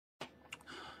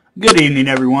Good evening,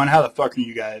 everyone. How the fuck are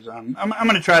you guys? I'm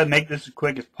going to try to make this as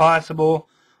quick as possible.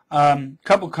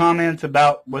 Couple comments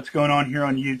about what's going on here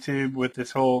on YouTube with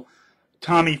this whole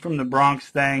Tommy from the Bronx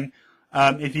thing.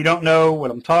 If you don't know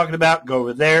what I'm talking about, go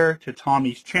over there to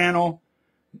Tommy's channel.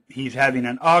 He's having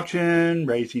an auction,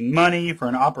 raising money for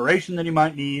an operation that he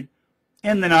might need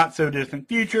in the not-so-distant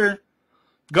future.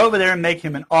 Go over there and make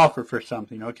him an offer for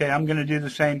something, okay? I'm going to do the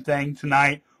same thing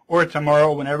tonight or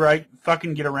tomorrow whenever I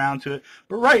fucking get around to it.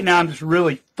 But right now I'm just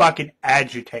really fucking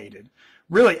agitated.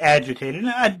 Really agitated. And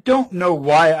I don't know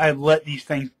why I let these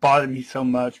things bother me so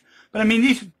much. But I mean,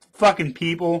 these fucking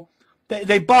people,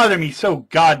 they bother me so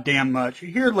goddamn much.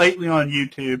 Here lately on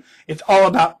YouTube, it's all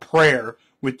about prayer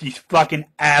with these fucking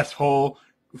asshole,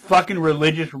 fucking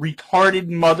religious, retarded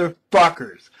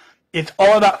motherfuckers. It's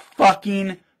all about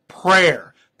fucking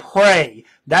prayer. Pray.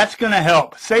 That's going to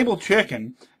help. Sable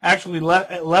Chicken actually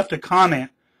left a comment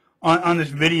on this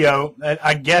video that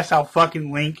I guess I'll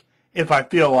fucking link if I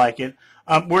feel like it,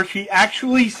 where she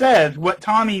actually says what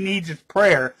Tommy needs is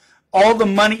prayer. All the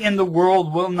money in the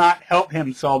world will not help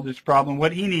him solve this problem.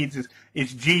 What he needs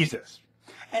is Jesus.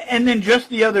 And then just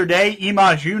the other day,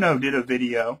 Ima Juno did a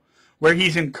video where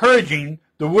he's encouraging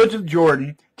the Woods of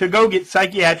Jordan to go get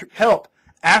psychiatric help.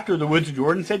 After the Woods of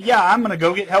Jordan said, yeah, I'm going to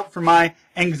go get help for my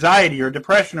anxiety or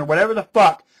depression or whatever the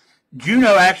fuck.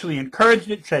 Juno actually encouraged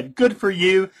it, said, good for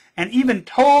you, and even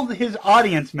told his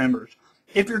audience members,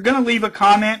 if you're going to leave a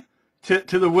comment to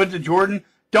the Woods of Jordan,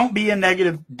 don't be a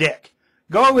negative dick.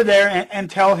 Go over there and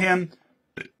tell him,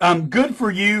 good for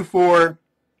you for,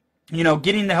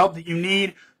 getting the help that you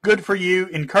need. Good for you.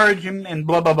 Encourage him and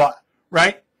blah, blah, blah.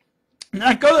 Right? And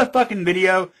I go to the fucking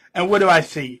video, and what do I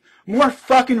see? More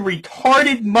fucking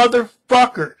retarded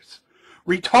motherfuckers.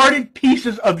 Retarded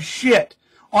pieces of shit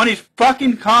on his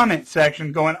fucking comment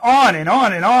section going on and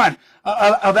on and on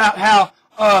about how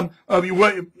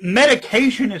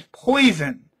medication is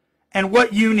poison and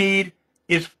what you need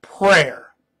is prayer.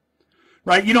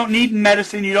 Right? You don't need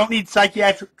medicine. You don't need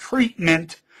psychiatric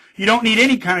treatment. You don't need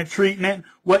any kind of treatment.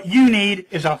 What you need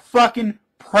is a fucking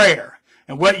prayer.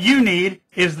 And what you need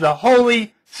is the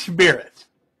Holy Spirit.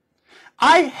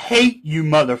 I hate you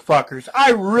motherfuckers. I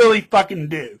really fucking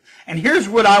do. And here's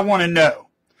what I want to know.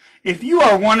 If you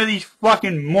are one of these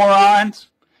fucking morons,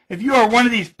 if you are one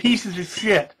of these pieces of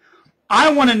shit,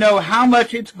 I want to know how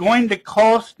much it's going to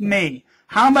cost me.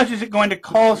 How much is it going to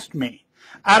cost me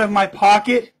out of my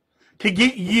pocket to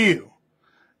get you,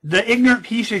 the ignorant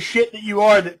piece of shit that you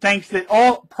are that thinks that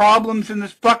all problems in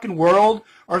this fucking world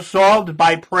are solved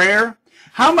by prayer?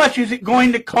 How much is it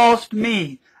going to cost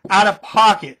me out of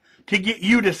pocket to get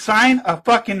you to sign a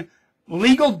fucking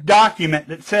legal document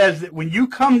that says that when you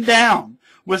come down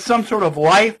with some sort of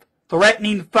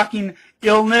life-threatening fucking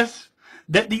illness,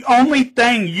 that the only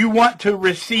thing you want to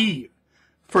receive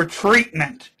for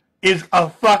treatment is a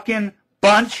fucking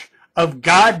bunch of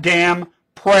goddamn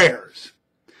prayers.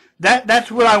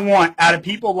 That's what I want out of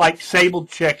people like Sable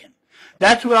Chicken.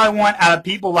 That's what I want out of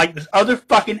people like this other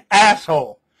fucking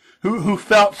asshole who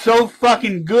felt so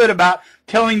fucking good about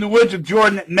telling the Woods of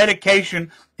Jordan that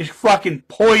medication is fucking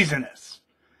poisonous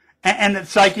and that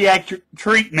psychiatric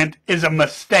treatment is a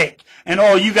mistake and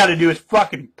all you got to do is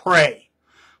fucking pray.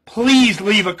 Please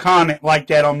leave a comment like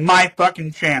that on my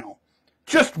fucking channel.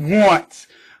 Just once.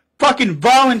 Fucking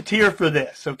volunteer for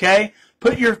this, okay?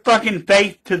 Put your fucking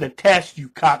faith to the test, you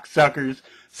cocksuckers.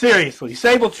 Seriously,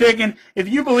 Sable Chicken, if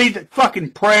you believe that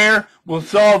fucking prayer will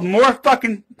solve more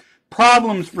fucking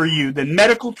problems for you than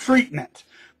medical treatment,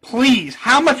 please,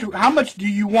 how much do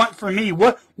you want from me?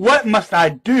 What must I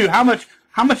do? How much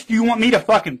do you want me to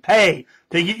fucking pay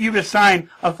to get you to sign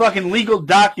a fucking legal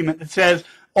document that says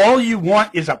all you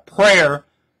want is a prayer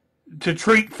to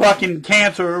treat fucking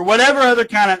cancer or whatever other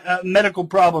kind of medical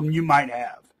problem you might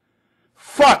have?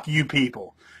 Fuck you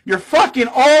people. You're fucking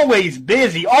always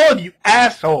busy. All of you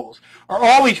assholes are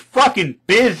always fucking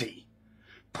busy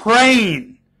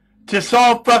praying to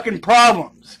solve fucking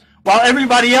problems while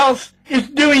everybody else is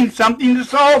doing something to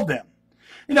solve them.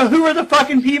 Who are the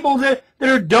fucking people that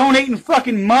are donating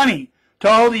fucking money to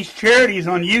all these charities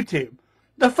on YouTube?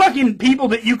 The fucking people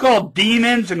that you call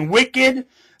demons and wicked.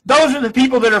 Those are the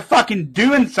people that are fucking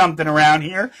doing something around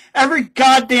here. Every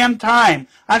goddamn time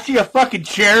I see a fucking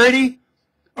charity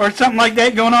or something like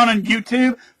that going on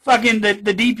YouTube, fucking the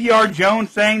DPR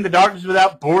Jones thing, the Doctors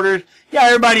Without Borders, yeah,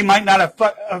 everybody might not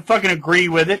have fucking agree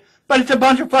with it, but it's a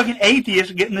bunch of fucking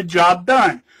atheists getting the job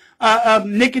done.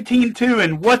 Nicotine 2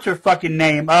 and what's her fucking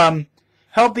name?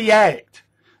 Healthy Addict.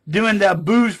 Doing the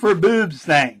booze for boobs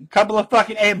thing.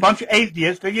 A bunch of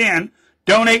atheists, again,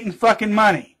 donating fucking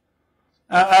money.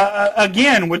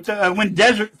 Again, when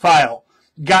Desert File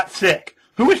got sick,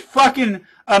 Who is fucking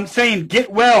saying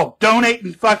get well,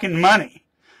 donating fucking money?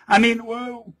 I mean,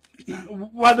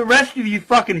 while the rest of you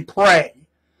fucking pray,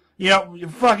 you know,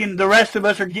 fucking the rest of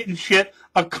us are getting shit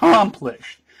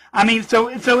accomplished. I mean, so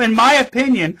in my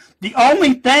opinion, the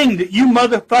only thing that you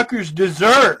motherfuckers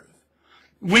deserve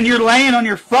when you're laying on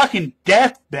your fucking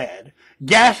deathbed,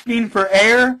 gasping for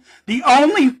air, the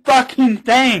only fucking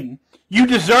thing you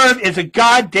deserve is a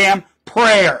goddamn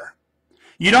prayer.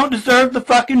 You don't deserve the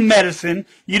fucking medicine.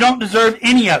 You don't deserve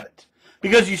any of it.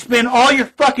 Because you spend all your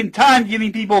fucking time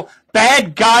giving people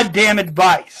bad goddamn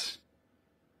advice.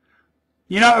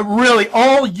 You know, really,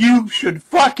 all you should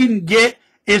fucking get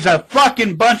is a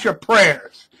fucking bunch of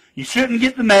prayers. You shouldn't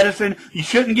get the medicine. You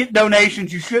shouldn't get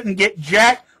donations. You shouldn't get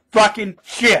jack fucking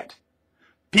shit.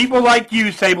 People like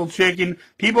you, Sable Chicken,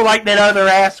 people like that other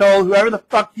asshole, whoever the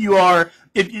fuck you are,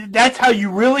 if that's how you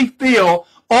really feel,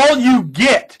 all you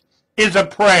get is a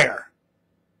prayer.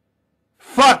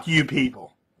 Fuck you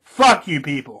people. Fuck you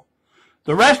people.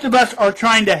 The rest of us are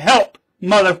trying to help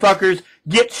motherfuckers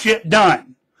get shit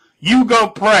done. You go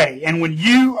pray, and when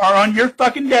you are on your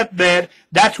fucking deathbed,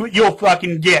 that's what you'll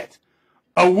fucking get.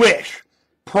 A wish.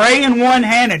 Pray in one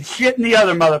hand and shit in the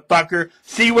other, motherfucker.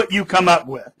 See what you come up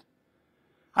with.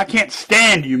 I can't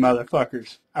stand you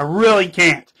motherfuckers. I really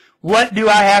can't. What do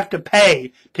I have to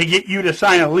pay to get you to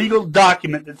sign a legal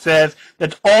document that says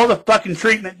that's all the fucking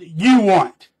treatment that you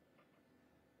want?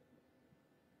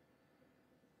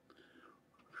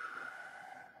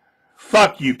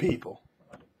 Fuck you people.